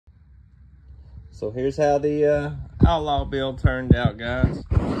So here's how the Outlaw build turned out, guys.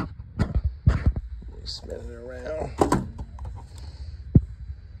 Spin it around.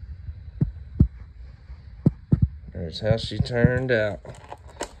 There's how she turned out.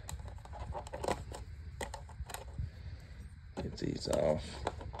 Get these off.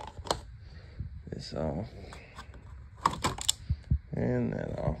 This off. And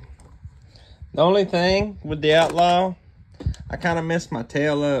that off. The only thing with the Outlaw, I kind of messed my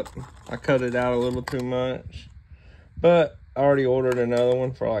tail up. I cut it out a little too much. But I already ordered another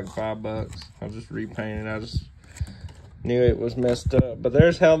one for like $5. I'll just repaint it. I just knew it was messed up. But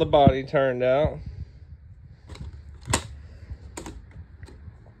there's how the body turned out.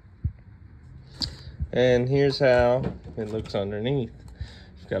 And here's how it looks underneath.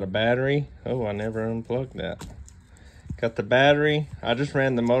 It's got a battery. Oh, I never unplugged that. Got the battery. I just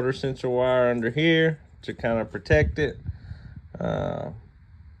ran the motor sensor wire under here to kind of protect it.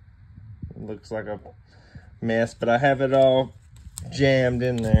 It looks like a mess, but I have it all jammed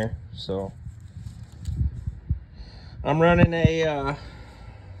in there. So I'm running a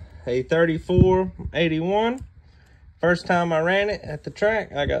 3481. First time I ran it at the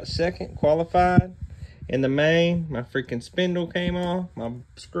track, I got second, qualified. In the main, my freaking spindle came off. My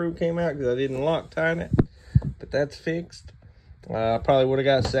screw came out because I didn't Loctite it. But that's fixed. I probably would have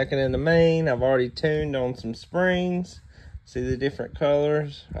got second in the main. I've already tuned on some springs. See the different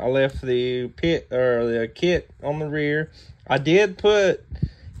colors. I left the kit on the rear. I did put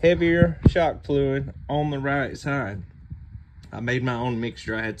heavier shock fluid on the right side. I made my own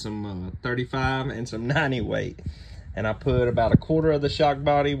mixture. I had some 35 and some 90 weight. And I put about a quarter of the shock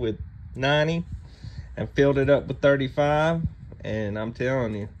body with 90 and filled it up with 35. And I'm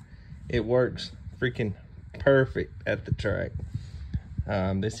telling you, it works freaking perfect at the track.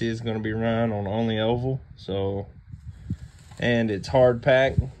 This is going to be run on only oval, so, and it's hard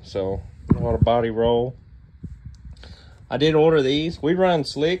packed, so a lot of body roll. I did order these. We run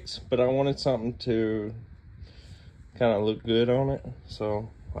slicks, but I wanted something to kind of look good on it,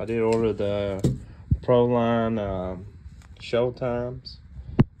 so I did order the Proline show times.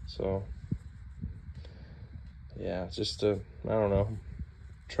 So yeah, just to, I don't know,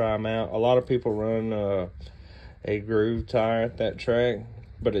 try them out. A lot of people run a groove tire at that track,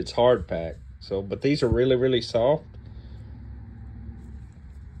 but it's hard packed. So, but these are really, really soft.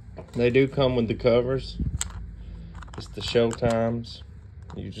 They do come with the covers. It's the show times.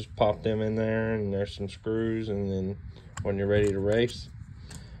 You just pop them in there, and there's some screws, and then when you're ready to race.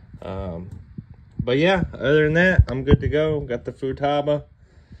 But yeah, other than that, I'm good to go. Got the Futaba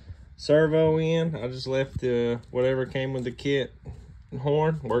servo in. I just left whatever came with the kit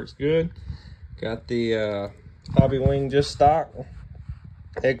horn. Works good. Got the Hobby Wing just stock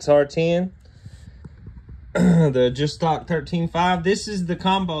XR10. The just stock 13.5. This is the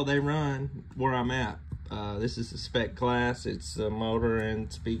combo they run where I'm at. This is the spec class. It's the motor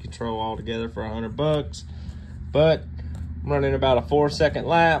and speed control all together for $100. But I'm running about a 4-second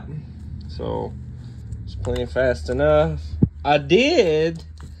lap, so it's plenty fast enough. I did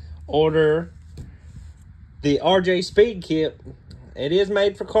order the RJ Speed Kit. It is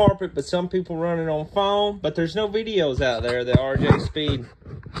made for carpet, but some people run it on foam. But there's no videos out there, the RJ Speed.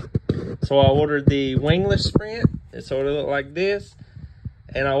 So I ordered the Wingless Sprint. It sort of looked like this.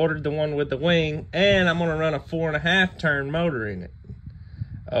 And I ordered the one with the wing. And I'm going to run a 4.5 turn motor in it.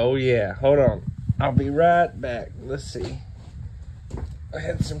 Oh yeah, hold on. I'll be right back. Let's see. I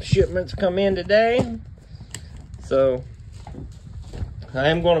had some shipments come in today. So I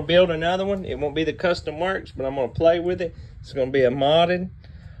am going to build another one. It won't be the custom works, but I'm going to play with it. It's going to be a modded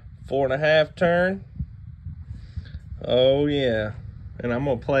 4.5 turn. Oh yeah. And I'm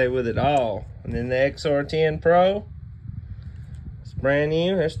going to play with it all. And then the XR10 Pro. It's brand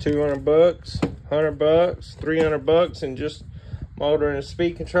new. That's $200, $100, $300, and just motor and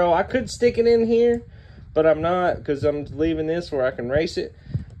speed control. I could stick it in here, but I'm not, because I'm leaving this where I can race it.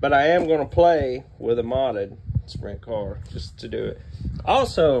 But I am going to play with a modded sprint car just to do it.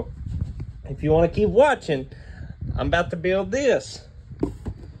 Also, if you want to keep watching, I'm about to build this.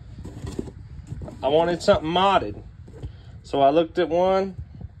 I wanted something modded. So I looked at one.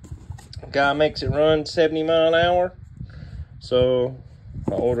 Guy makes it run 70 mile an hour. So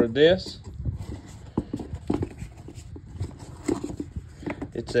I ordered this.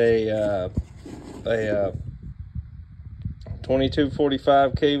 It's a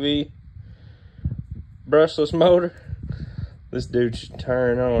 2245 kV brushless motor. This dude should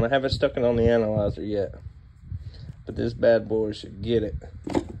turn on. I haven't stuck it on the analyzer yet, but this bad boy should get it,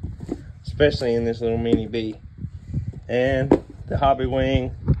 especially in this little mini B. And the Hobby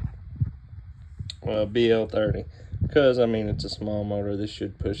Wing BL30, because I mean it's a small motor. This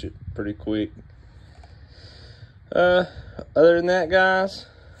should push it pretty quick. Other than that, guys,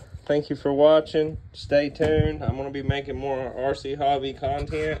 thank you for watching. Stay tuned. I'm going to be making more RC hobby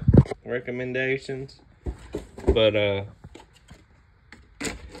content, recommendations. But,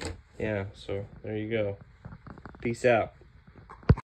 yeah, so there you go. Peace out.